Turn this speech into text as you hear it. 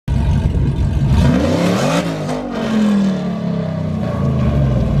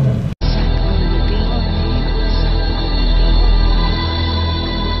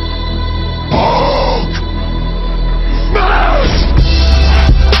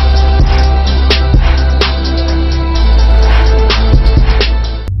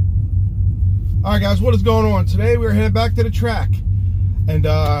what is going on? Today we're headed back to the track, and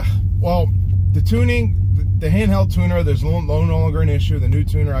well, the tuning, the handheld tuner, there's no longer an issue. The new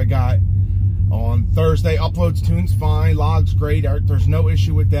tuner I got on Thursday uploads tunes fine, logs great. There's no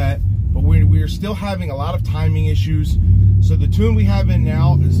issue with that, but we are still having a lot of timing issues. So the tune we have in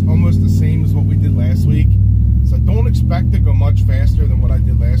now is almost the same as what we did last week. So I don't expect to go much faster than what I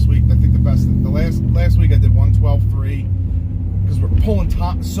did last week. I think last week I did 112.3 because we're pulling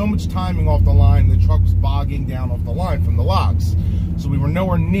so much timing off the line. The truck was bogging down off the line from the logs. So we were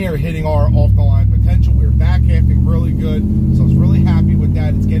nowhere near hitting our off the line potential. We were back halfing really good. So I was really happy with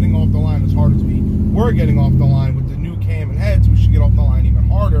that. It's getting off the line as hard as we were getting off the line. With the new cam and heads, we should get off the line even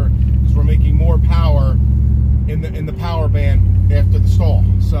harder because we're making more power in the power band after the stall.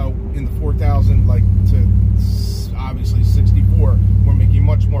 So in the 4,000 like to obviously 64, we're making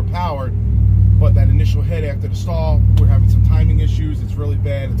much more power. But that initial hit after the stall, we're having some timing issues. It's really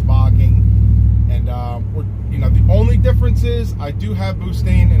bad. It's bogging, and the only difference is I do have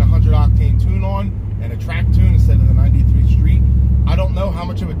Boostain and 100 octane tune on and a track tune instead of the 93 street. I don't know how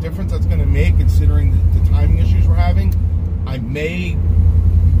much of a difference that's going to make considering the timing issues we're having. I may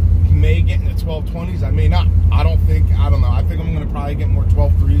get in the 1220s. I may not. I don't know. I think I'm going to probably get more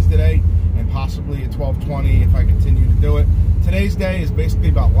 12.3s today and possibly a 1220 if I continue to do it. Today's day is basically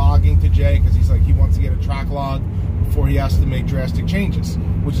about logging to Jay because he wants to get a track log before he has to make drastic changes,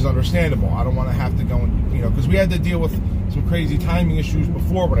 which is understandable. I don't want to have to go and, because we had to deal with some crazy timing issues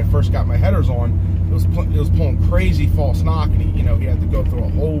before when I first got my headers on. It was pulling crazy false knock, and he had to go through a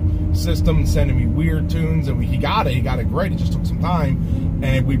whole system and sending me weird tunes, and he got it great. It just took some time,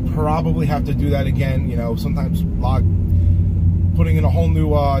 and we probably have to do that again. Sometimes putting in a whole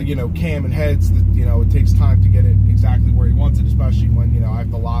new cam and heads, that it takes time to get it exactly where he wants it, especially when I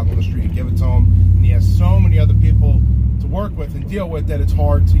have to log on the street and give it to him, and he has so many other people to work with and deal with that it's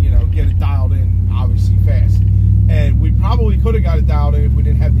hard to get it dialed in obviously fast. And we probably could have got it dialed in if we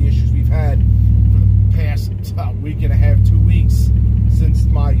didn't have the issues we've had for the past week and a half, 2 weeks since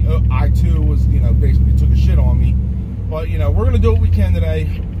my i2 was basically took a shit on me. But we're gonna do what we can today.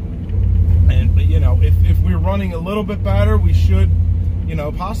 But if we're running a little bit better, we should,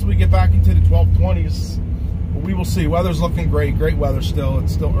 possibly get back into the 1220s. But we will see. Weather's looking great. Great weather still.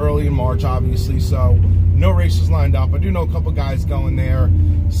 It's still early in March, obviously, so no races lined up. I do know a couple guys going there,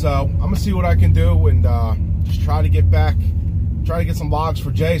 so I'm gonna see what I can do and just try to get some logs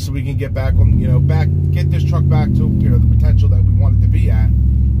for Jay so we can get back on, get this truck back to the potential that we wanted to be at,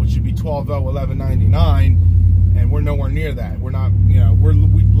 which should be 12.0 1199. And we're nowhere near that. We're not,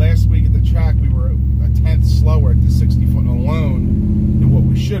 last week at the track, we were a tenth slower at the 60-foot alone than what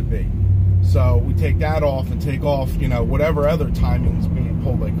we should be. So we take that off and take off, whatever other timing's being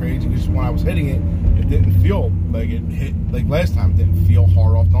pulled like crazy. Because when I was hitting it, it didn't feel like it hit like last time. It didn't feel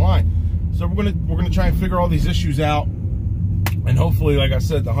hard off the line. So we're gonna try and figure all these issues out. And hopefully, like I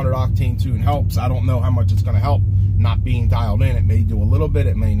said, the 100 octane tune helps. I don't know how much it's gonna help not being dialed in. It may do a little bit,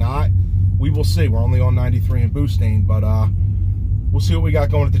 it may not. We will see. We're only on 93 and Boostain, but we'll see what we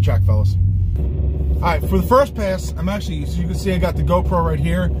got going at the track, fellas. All right, for the first pass, I'm actually, so you can see I got the GoPro right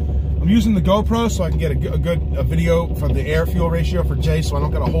here. I'm using the GoPro so I can get a good video from the air fuel ratio for Jay, so I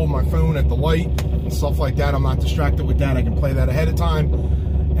don't got to hold my phone at the light and stuff like that. I'm not distracted with that. I can play that ahead of time.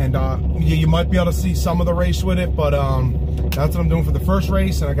 And you might be able to see some of the race with it, but that's what I'm doing for the first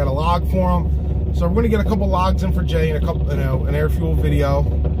race, and I got a log for him. So we're going to get a couple logs in for Jay and a couple, an air fuel video.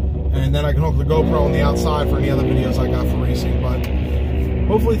 And then I can hook the GoPro on the outside for any other videos I got for racing. But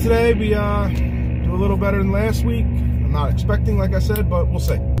hopefully today we do a little better than last week. I'm not expecting, like I said, but we'll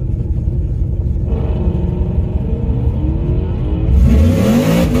see.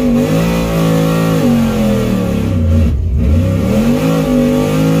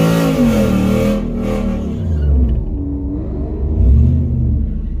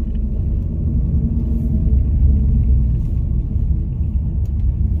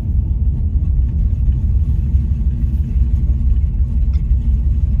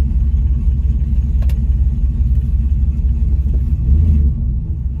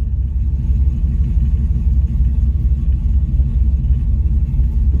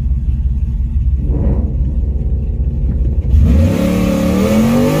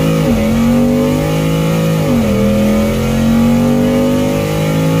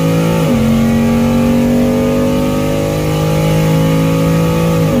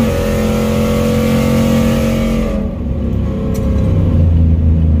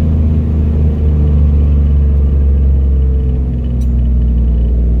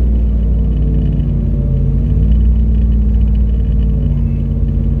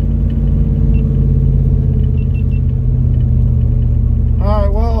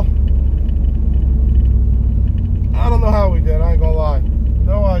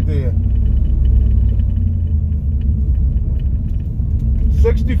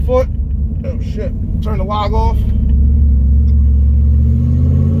 60 foot. Oh shit. Turn the log off.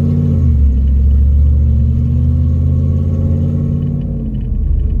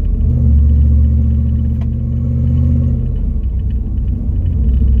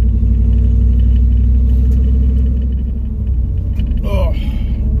 Oh.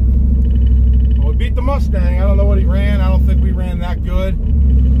 Well, we beat the Mustang. I don't know what he ran. I don't think we ran that good.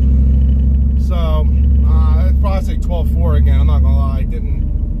 So, I'd probably say 12.4 again. I'm not gonna lie. Didn't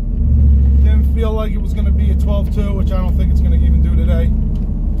feel like it was gonna be a 12.2, which I don't think it's gonna even do today.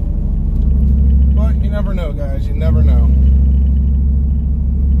 But you never know, guys. You never know.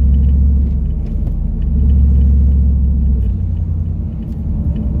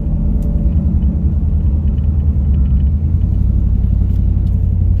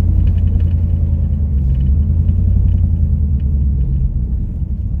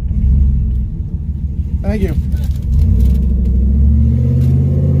 Thank you.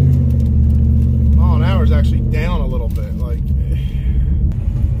 Mile an hour is actually down a little bit. Like,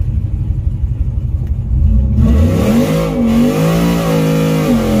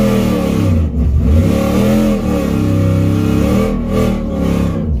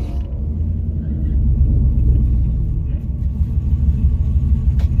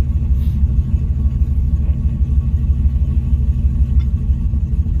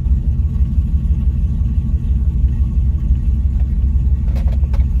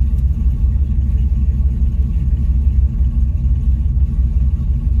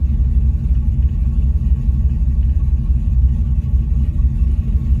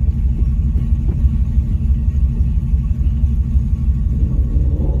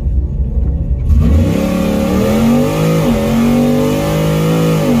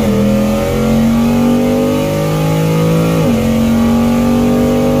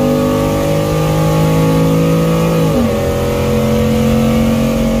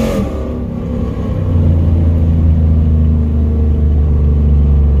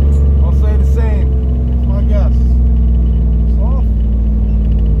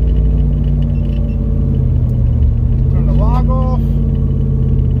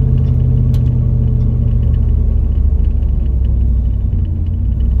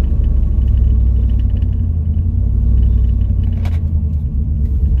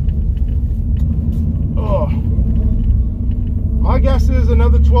 guess is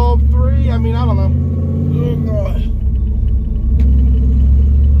another 12.3. I mean, I don't know. Oh god.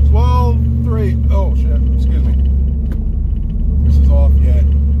 12.3. Oh shit. Excuse me. This is off yet.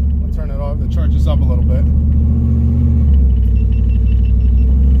 I'll turn it off to charge this up a little bit.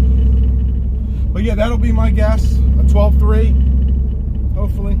 But yeah, that'll be my guess. A 12.3.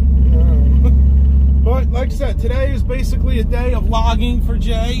 Hopefully. But like I said, today is basically a day of logging for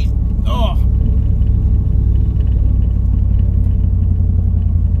Jay. Oh.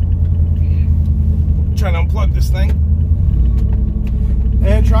 Trying to unplug this thing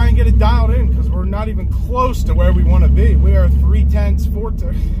and try and get it dialed in, because we're not even close to where we want to be. We are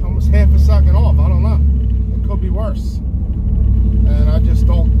 0.3, almost half a second off. I don't know. It could be worse. And I just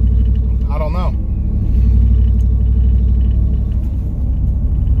don't know.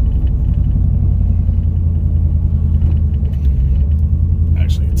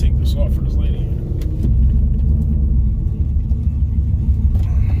 Actually, I'll take this off for this lady.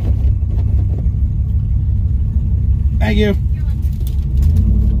 Thank you.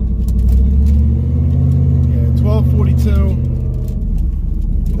 Yeah, 12:42.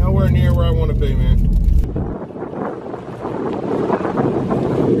 Nowhere near where I want to be, man.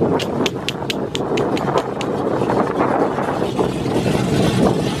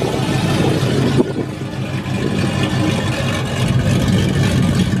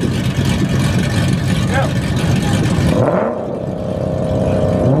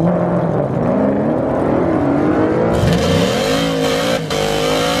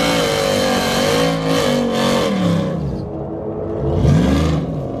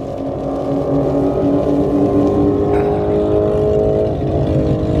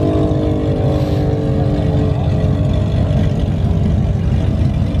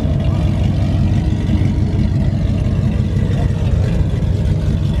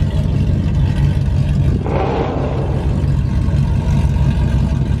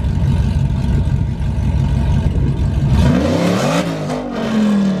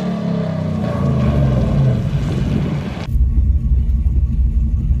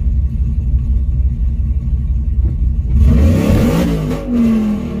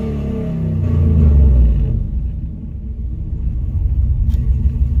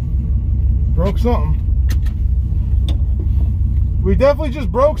 Broke something. We definitely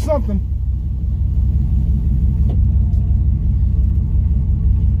just broke something.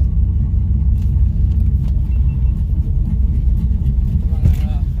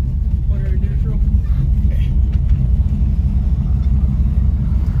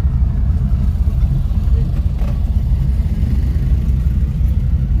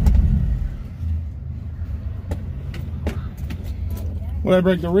 Would I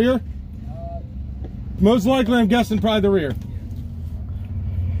break the rear? Most likely, I'm guessing probably the rear.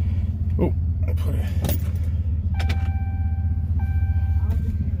 Oh, I put it.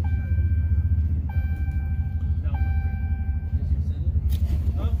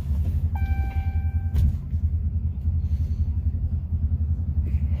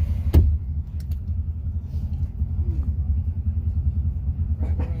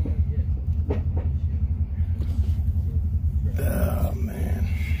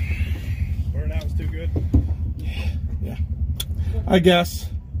 I guess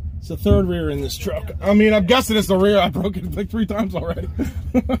it's the third rear in this truck. I mean, I'm guessing it's the rear. I broke it like 3 times already.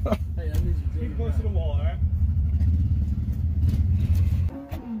 Keep close to the wall, all right?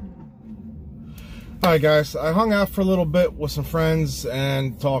 All right, guys. I hung out for a little bit with some friends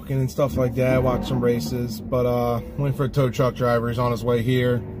and talking and stuff like that. Watched some races, but waiting for a tow truck driver. He's on his way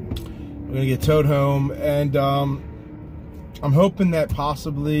here. We're gonna get towed home, and I'm hoping that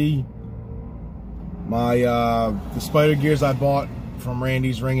possibly my the spider gears I bought from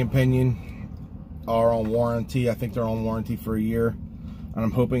Randy's Ring and Pinion are on warranty. I think they're on warranty for a year, and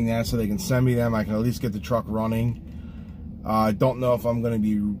I'm hoping that so they can send me them. I can at least get the truck running. I don't know if I'm going to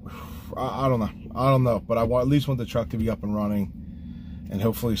be. I don't know, but I at least want the truck to be up and running, and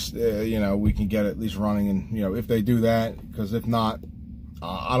hopefully, you know, we can get it at least running. And you know, if they do that, because if not,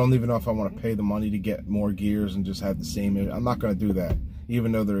 I don't even know if I want to pay the money to get more gears and just have the same. I'm not going to do that,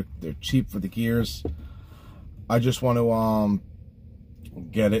 even though they're cheap for the gears. I just want to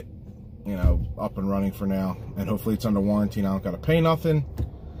get it, you know, up and running for now, and hopefully it's under warranty and I don't got to pay nothing,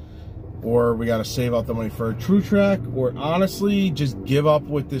 or we got to save up the money for a true track, or honestly just give up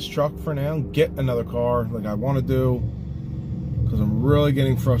with this truck for now and get another car like I want to do, because I'm really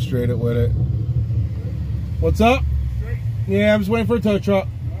getting frustrated with it. What's up? Straight. Yeah, I'm just waiting for a tow truck.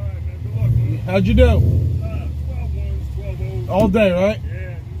 All right, man. Good luck, man. How'd you do? 12 ones, 12 O's. All day, right?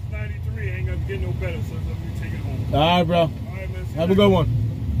 Yeah, it's 93. Ain't gonna get no better, so let me take it home. All right, bro. All right, man. Have a good one.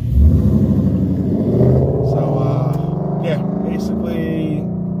 So, yeah, basically,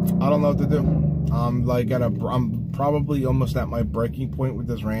 I don't know what to do. I'm probably almost at my breaking point with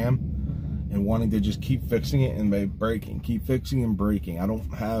this Ram, and wanting to just keep fixing it and breaking, keep fixing and breaking. I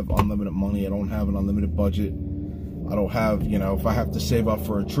don't have unlimited money. I don't have an unlimited budget. I don't have, you know, if I have to save up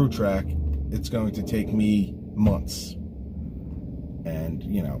for a true track, it's going to take me months. And,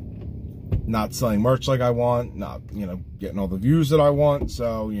 you know, not selling merch like I want, not, you know, getting all the views that I want.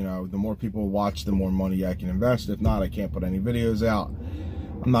 So, you know, the more people watch, the more money I can invest. If not, I can't put any videos out.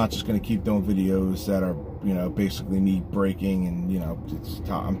 I'm not just going to keep doing videos that are, you know, basically me breaking, and, you know,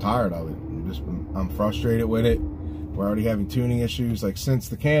 I'm tired of it. I'm frustrated with it. We're already having tuning issues. Like, since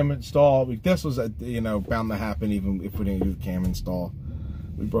the cam install, this was, you know, bound to happen even if we didn't do the cam install.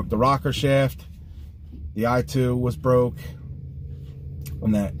 We broke the rocker shaft. The I2 was broke.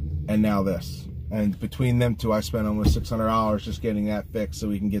 And now this. And between them two, I spent almost $600 just getting that fixed so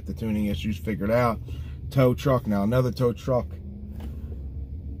we can get the tuning issues figured out. Tow truck, now another tow truck.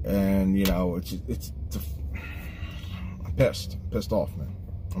 And, you know, I'm pissed off, man.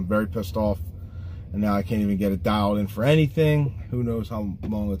 I'm very pissed off. And now I can't even get it dialed in for anything. Who knows how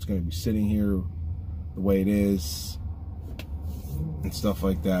long it's going to be sitting here the way it is and stuff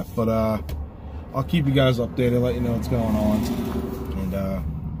like that. But I'll keep you guys updated, let you know what's going on, and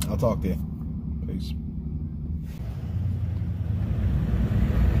I'll talk to you.